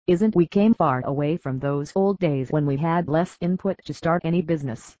isn't we came far away from those old days when we had less input to start any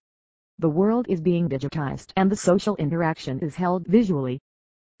business. The world is being digitized and the social interaction is held visually.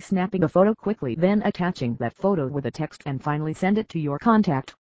 Snapping a photo quickly, then attaching that photo with a text and finally send it to your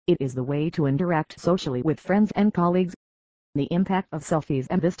contact. It is the way to interact socially with friends and colleagues. The impact of selfies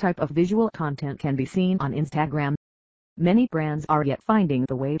and this type of visual content can be seen on Instagram. Many brands are yet finding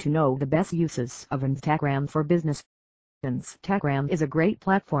the way to know the best uses of Instagram for business. Instagram is a great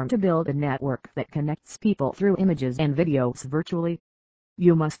platform to build a network that connects people through images and videos virtually.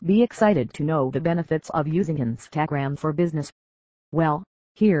 You must be excited to know the benefits of using Instagram for business. Well,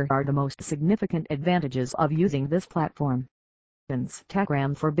 here are the most significant advantages of using this platform.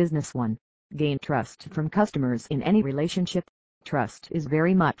 Instagram for Business 1. Gain trust from customers in any relationship. Trust is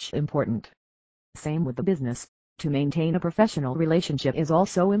very much important. Same with the business. To maintain a professional relationship is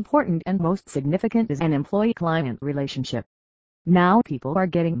also important, and most significant is an employee-client relationship. Now people are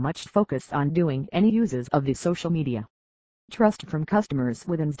getting much focused on doing any uses of the social media. Trust from customers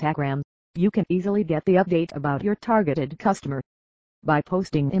with Instagram. You can easily get the update about your targeted customer. By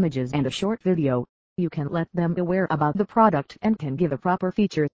posting images and a short video, you can let them aware about the product and can give a proper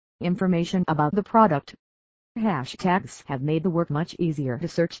feature, information about the product. Hashtags have made the work much easier to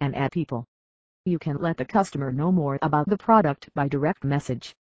search and add people. You can let the customer know more about the product by direct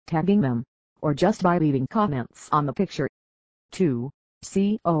message, tagging them, or just by leaving comments on the picture. 2.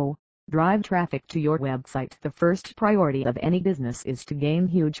 SEO. Drive traffic to your website. The first priority of any business is to gain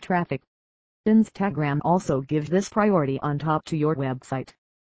huge traffic. Instagram also gives this priority on top to your website.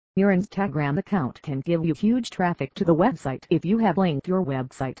 Your Instagram account can give you huge traffic to the website if you have linked your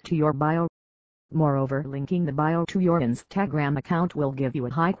website to your bio. Moreover, linking the bio to your Instagram account will give you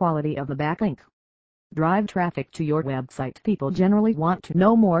a high quality of the backlink. Drive traffic to your website. People generally want to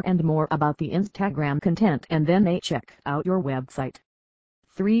know more and more about the Instagram content, and then they check out your website.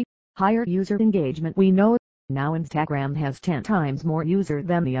 3. Higher user engagement. We know now Instagram has 10 times more users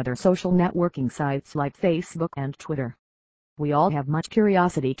than the other social networking sites like Facebook and Twitter. We all have much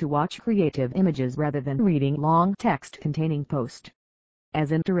curiosity to watch creative images rather than reading long text containing posts.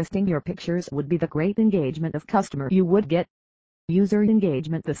 As interesting your pictures would be, the great engagement of customer you would get. User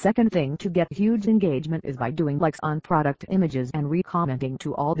engagement. The second thing to get huge engagement is by doing likes on product images and re-commenting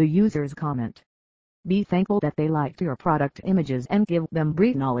to all the users' comment. Be thankful that they liked your product images and give them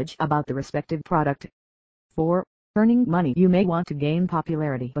brief knowledge about the respective product. 4. Earning money. You may want to gain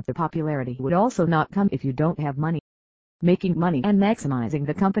popularity, but the popularity would also not come if you don't have money. Making money and maximizing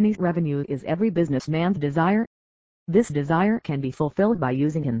the company's revenue is every businessman's desire. This desire can be fulfilled by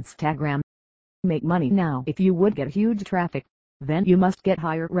using Instagram. Make money now. If you would get huge traffic, then you must get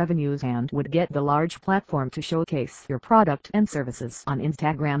higher revenues and would get the large platform to showcase your product and services on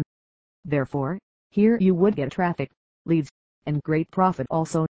Instagram. Therefore, here you would get traffic, leads, and great profit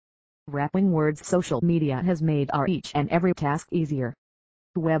also. Wrapping words. Social media has made our each and every task easier.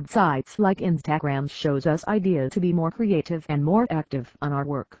 Websites like Instagram shows us ideas to be more creative and more active on our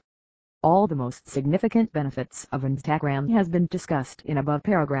work. All the most significant benefits of Instagram has been discussed in above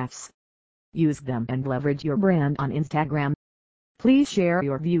paragraphs. Use them and leverage your brand on Instagram. Please share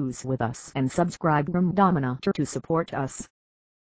your views with us and subscribe from Dominator to support us.